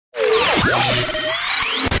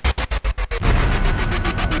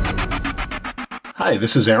Hi,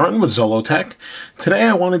 this is Aaron with Zollotech. Today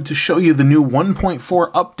I wanted to show you the new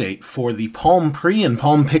 1.4 update for the Palm Pre and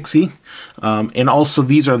Palm Pixi, and also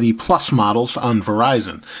these are the Plus models on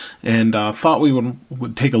Verizon. And thought we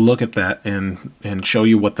would take a look at that and show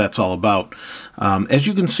you what that's all about. As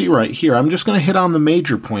you can see right here, I'm just going to hit on the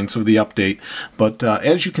major points of the update, but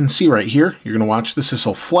as you can see right here, you're going to watch this. This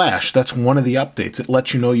will flash. That's one of the updates. It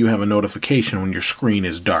lets you know you have a notification when your screen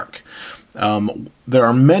is dark. There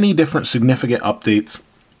are many different significant updates,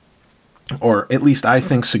 or at least I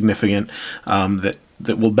think significant, that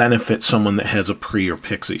will benefit someone that has a Pre or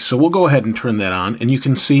Pixi. So we'll go ahead and turn that on, and you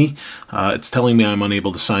can see it's telling me I'm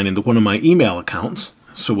unable to sign into one of my email accounts,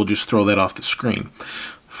 so we'll just throw that off the screen.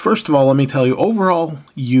 First of all, let me tell you, overall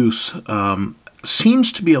use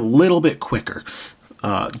seems to be a little bit quicker.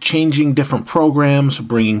 Changing different programs,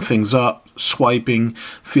 bringing things up, swiping,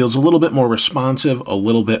 feels a little bit more responsive, a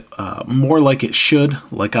little bit more like it should,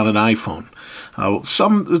 like on an iPhone.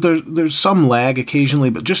 There's some lag occasionally,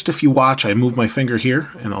 but just if you watch, I move my finger here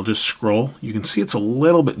and I'll just scroll. You can see it's a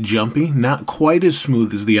little bit jumpy, not quite as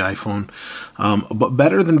smooth as the iPhone, but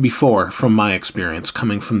better than before from my experience,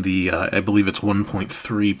 coming from the, I believe it's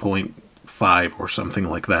 1.3.5 or something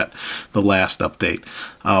like that, the last update.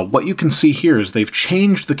 What you can see here is they've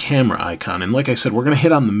changed the camera icon, and like I said, we're going to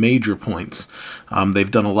hit on the major points. They've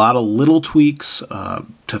done a lot of little tweaks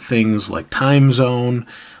to things like time zone,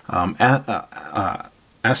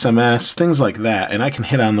 SMS, things like that, and I can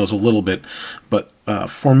hit on those a little bit, but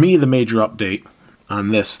for me, the major update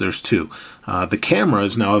on this, there's two. The camera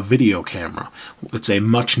is now a video camera. It's a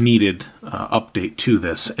much needed update to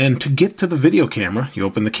this. And to get to the video camera, you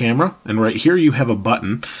open the camera, and right here you have a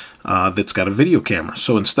button that's got a video camera.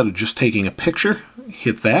 So instead of just taking a picture,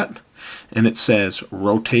 hit that, and it says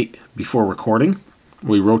rotate before recording.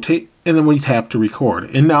 We rotate, and then we tap to record.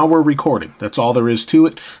 And now we're recording. That's all there is to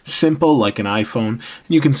it. Simple, like an iPhone. And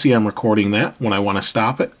you can see I'm recording that. When I want to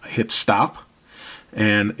stop it, I hit stop,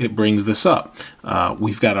 and it brings this up.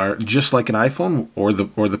 We've got our, just like an iPhone or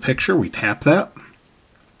the picture, we tap that.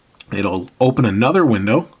 It'll open another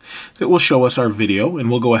window that will show us our video, and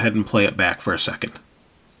we'll go ahead and play it back for a second.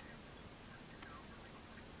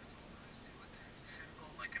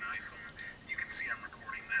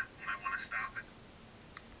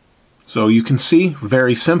 So you can see,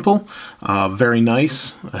 very simple, very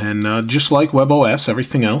nice, and just like WebOS,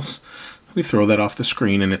 everything else, we throw that off the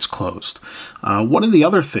screen and it's closed. One of the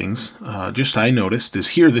other things just I noticed is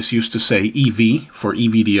here this used to say EV for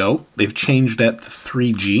EVDO. They've changed that to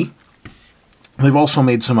 3G. They've also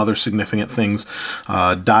made some other significant things.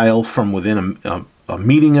 Dial from within a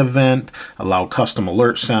meeting event, allow custom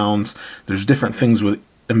alert sounds. There's different things with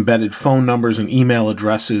embedded phone numbers and email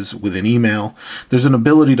addresses within email. There's an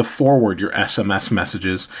ability to forward your SMS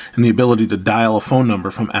messages and the ability to dial a phone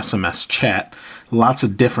number from SMS chat. Lots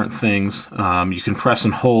of different things. You can press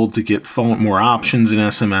and hold to get more options in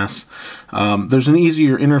SMS. There's an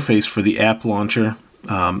easier interface for the app launcher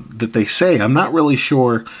that they say. I'm not really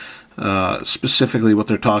sure specifically what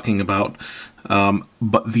they're talking about,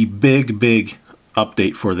 but the big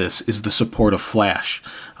update for this is the support of Flash.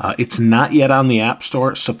 It's not yet on the App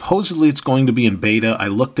Store. Supposedly it's going to be in beta. I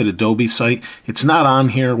looked at Adobe's site. It's not on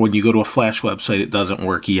here. When you go to a Flash website, it doesn't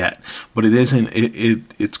work yet. But it isn't.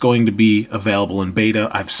 It's going to be available in beta.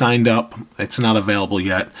 I've signed up. It's not available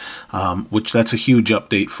yet, which that's a huge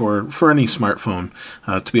update for any smartphone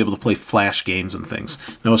to be able to play Flash games and things.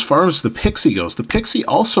 Now, as far as the Pixi goes, the Pixi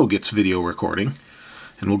also gets video recording.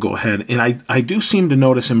 And we'll go ahead, and I do seem to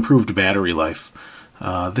notice improved battery life.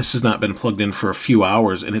 This has not been plugged in for a few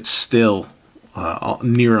hours, and it's still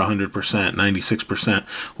near 100%, 96%,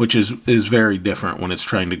 which is very different when it's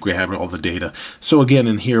trying to grab all the data. So again,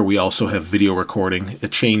 in here we also have video recording. A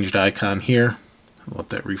changed icon here. I'll let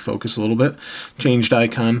that refocus a little bit. Changed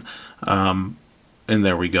icon. And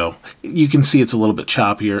there we go. You can see it's a little bit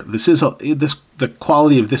choppier. The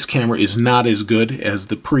quality of this camera is not as good as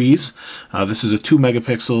the Pre's. This is a 2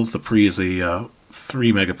 megapixel. The Pre is a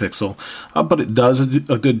 3 megapixel, but it does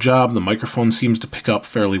a good job. The microphone seems to pick up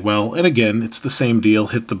fairly well. And again, it's the same deal.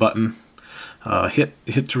 Hit the button,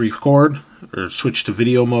 hit to record or switch to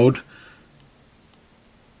video mode.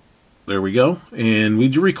 There we go, and we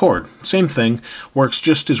record. Same thing, works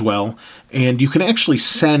just as well, and you can actually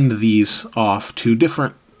send these off to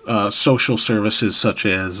different social services such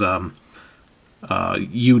as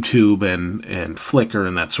YouTube and Flickr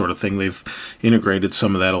and that sort of thing. They've integrated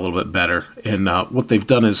some of that a little bit better, and what they've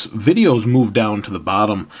done is videos move down to the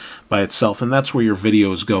bottom by itself, and that's where your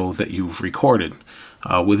videos go that you've recorded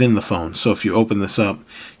within the phone. So if you open this up,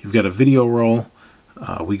 you've got a video roll.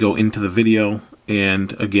 We go into the video,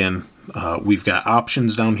 and again, we've got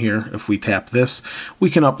options down here. If we tap this, we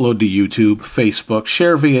can upload to YouTube, Facebook,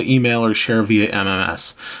 share via email, or share via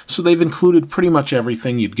MMS. So they've included pretty much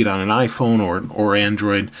everything you'd get on an iPhone or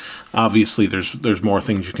Android. Obviously, there's more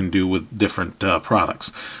things you can do with different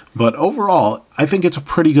products. But overall, I think it's a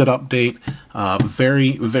pretty good update.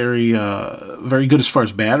 Very good as far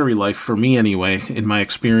as battery life for me anyway, in my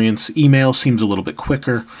experience. Email seems a little bit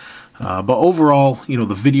quicker. But overall, you know,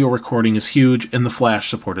 the video recording is huge and the flash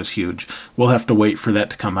support is huge. We'll have to wait for that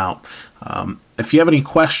to come out. If you have any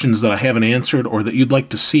questions that I haven't answered or that you'd like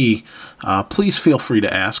to see, please feel free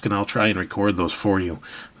to ask and I'll try and record those for you.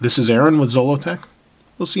 This is Aaron with Zollotech.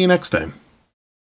 We'll see you next time.